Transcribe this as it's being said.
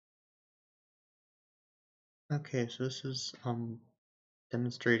Okay, so this is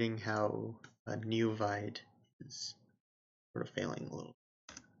demonstrating how Neovide is sort of failing a little.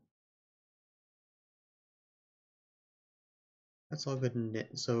 That's all good and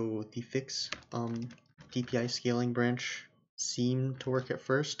so the fix DPI scaling branch seemed to work at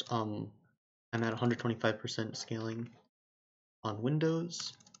first. I'm at 125% scaling on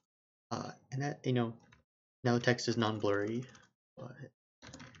Windows, and that now the text is non-blurry. But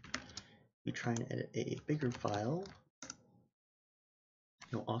we try and edit a bigger file.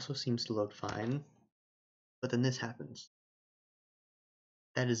 It also seems to load fine, but then this happens.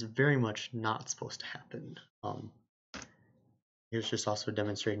 That is very much not supposed to happen. Here's just also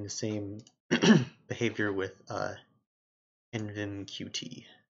demonstrating the same behavior with nvim qt.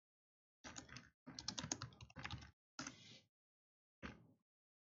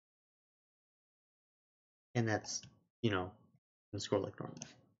 And that's, scroll like normal.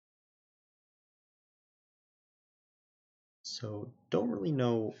 So don't really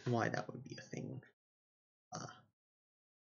know why that would be a thing.